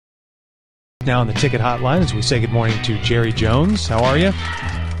Now on the ticket hotline as we say good morning to Jerry Jones. How are you?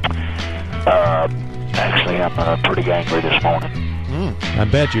 Actually, I'm pretty angry this morning. I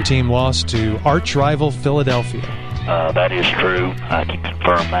bet your team lost to arch rival Philadelphia. That is true. I can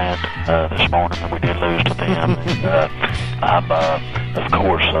confirm that this morning that we did lose to them.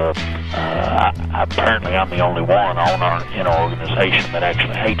 Apparently I'm the only one on our organization that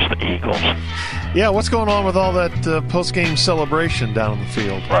actually hates the Eagles. Yeah, what's going on with all that post-game celebration down on the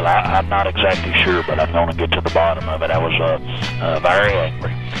field? Well, I'm not exactly sure, but I'm going to get to the bottom of it. I was very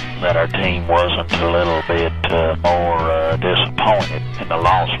angry that our team wasn't a little bit more disappointed in the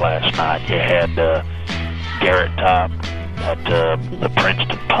loss last night. You had Garrett Top at the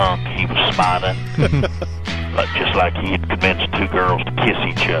Princeton Punk. He was smiling, just like he had convinced two girls to kiss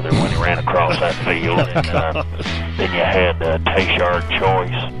each other when he ran across that field. And then you had Tayshard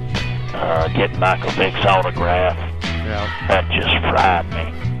Choice getting Michael Vick's autograph. Yeah. That just fried me.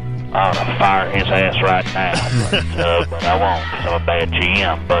 I ought to fire his ass right now, but I won't because I'm a bad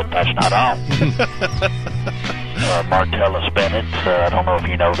GM, but that's not all. Martellus Bennett, I don't know if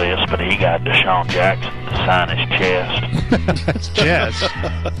you know this, but he got Deshaun Jackson to sign his chest. Chest?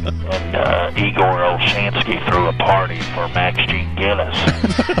 And Igor Olshansky threw a party for Max Gene Gillis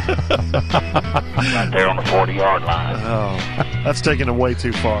right there on the 40-yard line. Oh, that's taking it way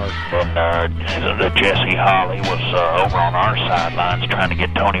too far. And Jesse Holley was over on our sidelines trying to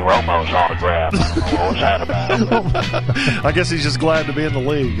get Tony Romo's autograph. I don't know what was that about. I guess he's just glad to be in the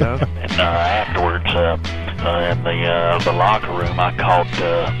league, huh? And afterwards, in the locker room, I caught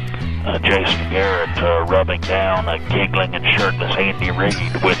Jason Garrett rubbing down a giggling and shirtless Andy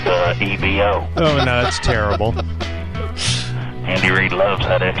Reid with EVO. Oh, no, that's terrible. Andy Reid loves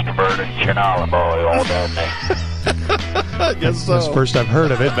that extroverted Chinala boy all down there. I guess so. That's the first I've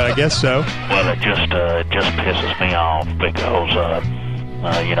heard of it, but I guess so. Well, it just pisses me off because,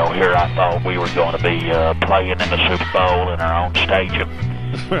 here I thought we were going to be playing in the Super Bowl in our own stadium.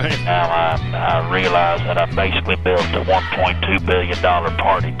 Right. Now I realize that I basically built a $1.2 billion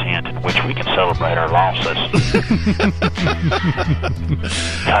party tent in which we can celebrate our losses.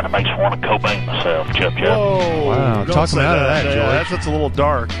 Kind of makes me want to Cobain myself, Jub. Whoa, wow, don't talk say him out of that, George. That's a little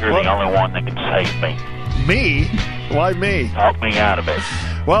dark. You're the only one that can save me. Me? Why me? Talk me out of it.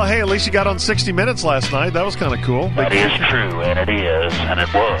 Well, hey, at least you got on 60 Minutes last night. That was kind of cool. That is true, and it is, and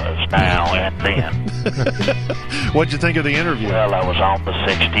it was, now and then. What'd you think of the interview? Well, I was on the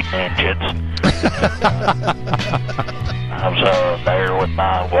 60 Minutes. I was there with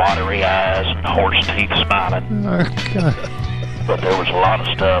my watery eyes and horse teeth smiling. Oh, God. But there was a lot of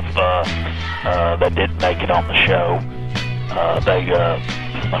stuff that didn't make it on the show. They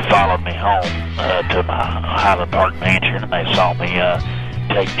followed me home to my Highland Park mansion, and they saw me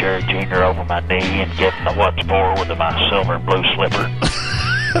take Jerry Jr. over my knee and give him the what's for with my silver and blue slipper.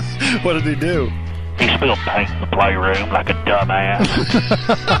 What did he do? He spilled paint in the playroom like a dumbass.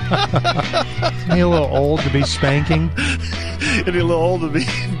 Isn't he a little old to be spanking? Isn't he a little old to be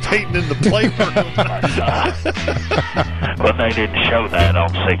painting in the playroom? Well, they didn't show that on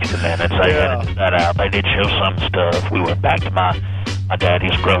 60 Minutes. They edited that out. They did show some stuff. We went back to my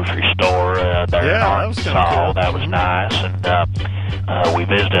daddy's grocery store there in Arkansas. That was nice. And we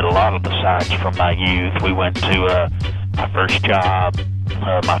visited a lot of the sites from my youth. We went to my first job,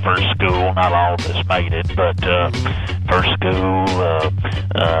 my first school. Not all of us made it, but first school,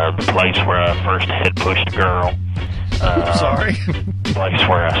 the place where I first head pushed a girl. Sorry? Place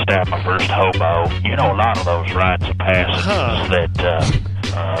where I stabbed my first hobo. You know, a lot of those rites of passage that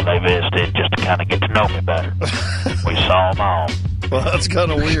they visited just to kind of get to know me better. We saw them all. Well, that's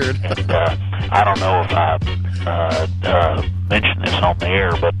kind of weird. And I don't know if I mentioned this on the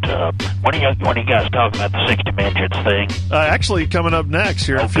air, but when are you guys talking about the 60 Midgets thing? Actually, coming up next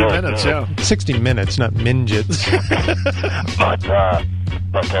here in a few minutes, yeah. 60 Minutes, not Midgets. But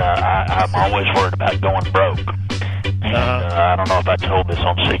I'm always worried about going broke. And I don't know if I told this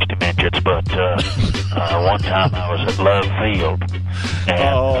on 60 Midgets, but one time I was at Love Field, and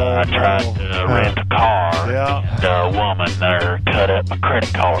I tried to rent a car, and a woman there cut up my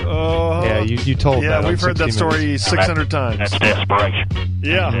credit card. Yeah, you told that. Yeah, we've heard that story Minutes. 600 times. That's desperation.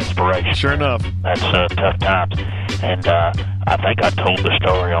 Yeah. Desperation. Sure enough. That's tough times. And I think I told the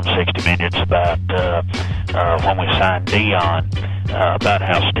story on 60 Minutes about when we signed Dion, about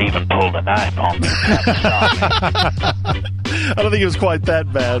how Stephen pulled a knife on me. I don't think it was quite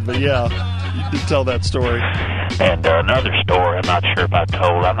that bad, but yeah, you did tell that story. And another story, I'm not even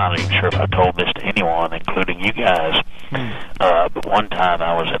sure if I told this to anyone, including you guys. But one time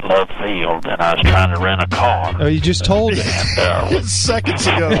I was at Love Field and I was trying to rent a car. Oh, you just told it. Seconds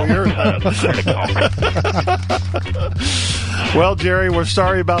ago. Well, Jerry, we're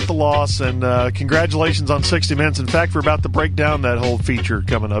sorry about the loss, and congratulations on 60 Minutes. In fact, we're about to break down that whole feature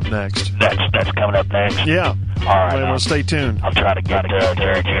coming up next. That's coming up next? Yeah. All right. Well, stay tuned. I'll try to get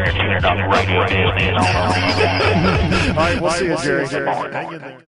Jerry Jr. tuned on the radio Disney. All right, we'll see you, Jerry. Hang in there.